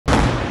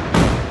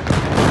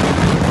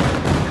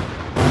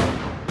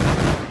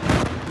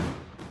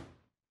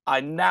I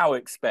now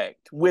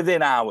expect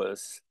within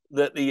hours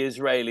that the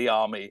Israeli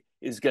army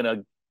is going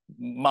to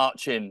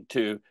march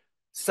into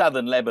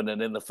southern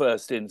Lebanon in the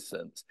first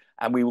instance,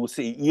 and we will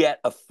see yet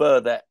a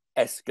further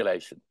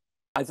escalation.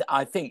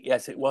 I think,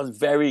 yes, it was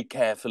very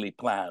carefully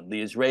planned.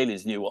 The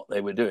Israelis knew what they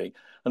were doing.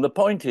 And the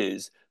point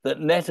is that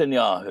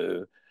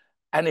Netanyahu,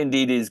 and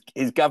indeed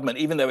his government,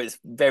 even though it's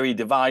very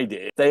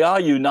divided, they are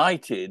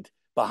united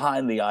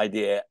behind the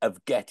idea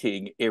of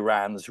getting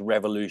Iran's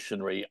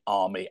revolutionary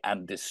army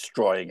and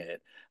destroying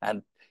it.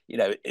 And, you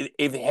know,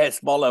 if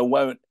Hezbollah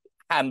won't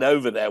hand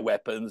over their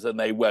weapons, and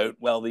they won't,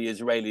 well, the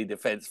Israeli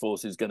Defense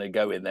Force is going to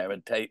go in there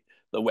and take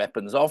the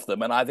weapons off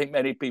them. And I think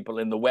many people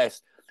in the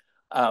West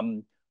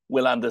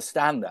will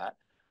understand that.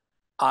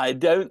 I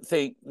don't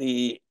think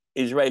the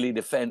Israeli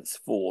Defense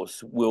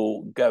Force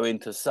will go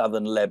into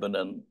southern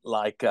Lebanon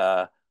like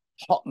a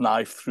hot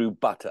knife through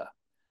butter.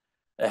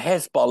 The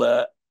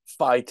Hezbollah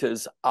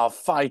fighters are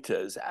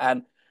fighters,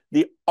 and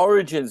the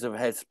origins of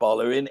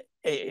Hezbollah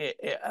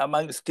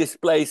amongst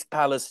displaced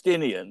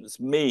Palestinians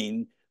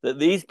mean that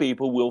these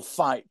people will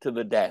fight to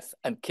the death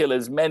and kill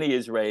as many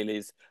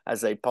Israelis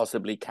as they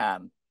possibly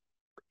can.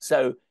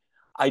 So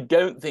I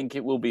don't think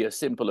it will be a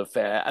simple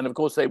affair. And of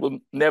course, they will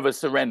never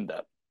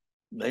surrender.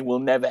 They will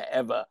never,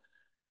 ever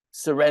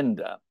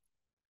surrender.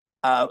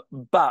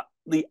 But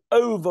the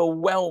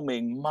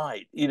overwhelming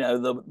might, you know,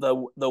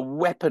 the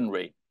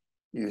weaponry,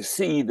 you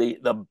see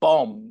the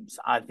bombs,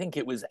 I think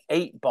it was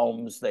 8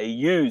 bombs they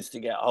used to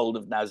get hold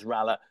of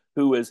Nasrallah,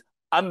 who was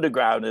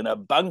underground in a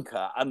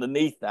bunker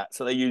underneath that.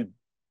 So they used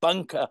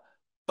bunker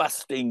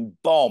busting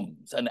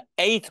bombs, and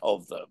 8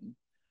 of them.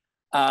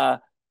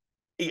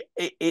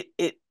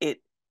 It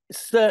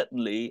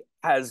certainly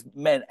has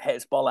meant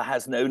Hezbollah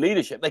has no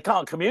leadership. They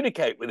can't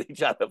communicate with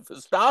each other, for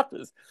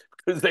starters,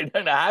 because they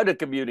don't know how to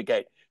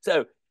communicate.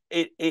 So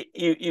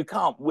you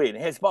can't win.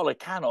 Hezbollah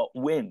cannot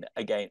win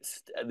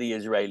against the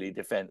Israeli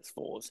Defense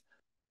Force.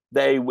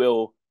 They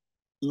will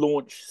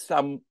launch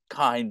some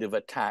kind of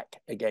attack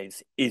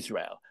against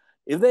Israel.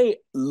 If they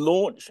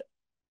launch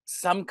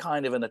some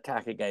kind of an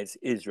attack against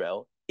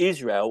Israel,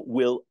 Israel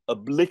will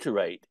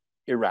obliterate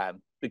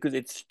Iran, because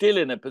it's still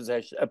in a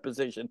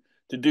position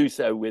to do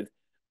so with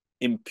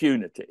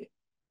impunity.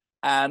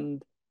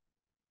 And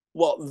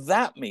what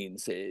that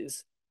means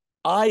is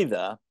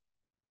either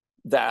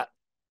that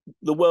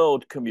the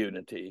world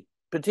community,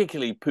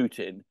 particularly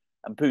Putin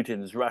and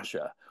Putin's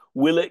Russia,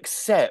 will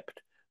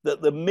accept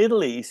that the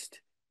Middle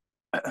East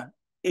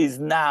is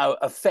now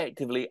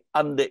effectively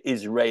under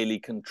Israeli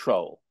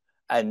control.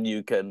 And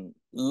you can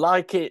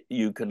like it,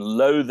 you can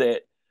loathe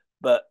it,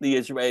 but the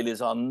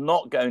Israelis are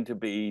not going to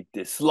be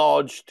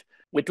dislodged.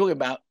 We're talking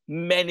about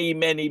many,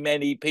 many,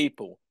 many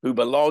people who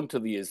belong to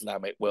the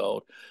Islamic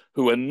world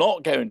who are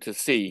not going to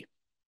see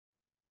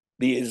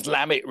the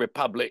Islamic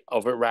Republic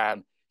of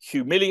Iran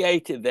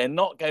humiliated. They're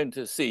not going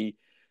to see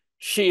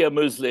Shia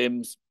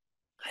Muslims,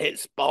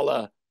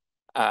 Hezbollah,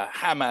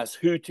 Hamas,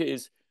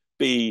 Houthis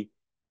be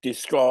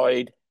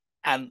destroyed,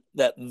 and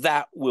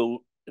that will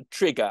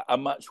trigger a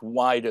much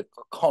wider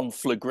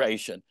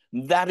conflagration.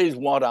 That is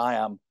what I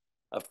am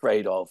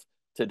afraid of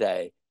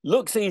today.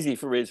 Looks easy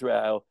for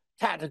Israel,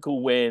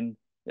 tactical win,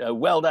 you know,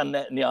 well done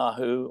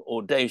Netanyahu,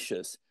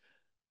 audacious.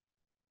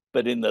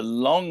 But in the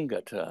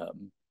longer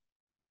term,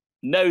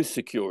 no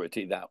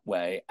security that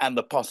way, and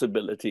the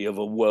possibility of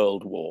a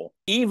world war.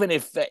 Even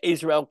if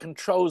Israel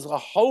controls the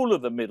whole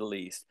of the Middle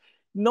East,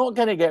 not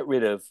going to get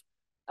rid of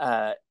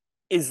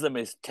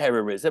Islamist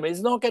terrorism.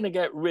 It's not going to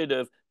get rid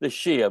of the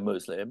Shia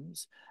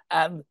Muslims.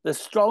 And the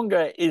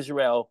stronger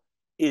Israel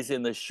is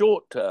in the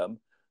short term,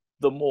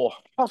 the more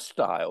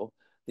hostile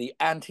the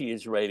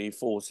anti-Israeli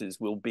forces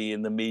will be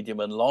in the medium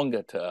and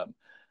longer term.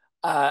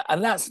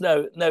 And that's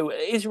no,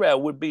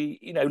 Israel would be,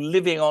 you know,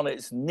 living on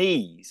its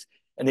knees,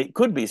 and it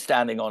could be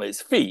standing on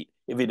its feet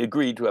if it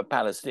agreed to a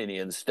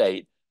Palestinian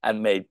state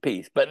and made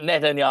peace. But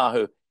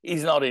Netanyahu,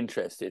 he's not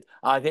interested.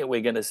 I think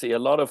we're going to see a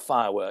lot of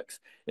fireworks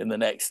in the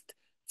next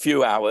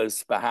few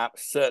hours,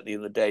 perhaps certainly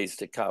in the days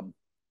to come.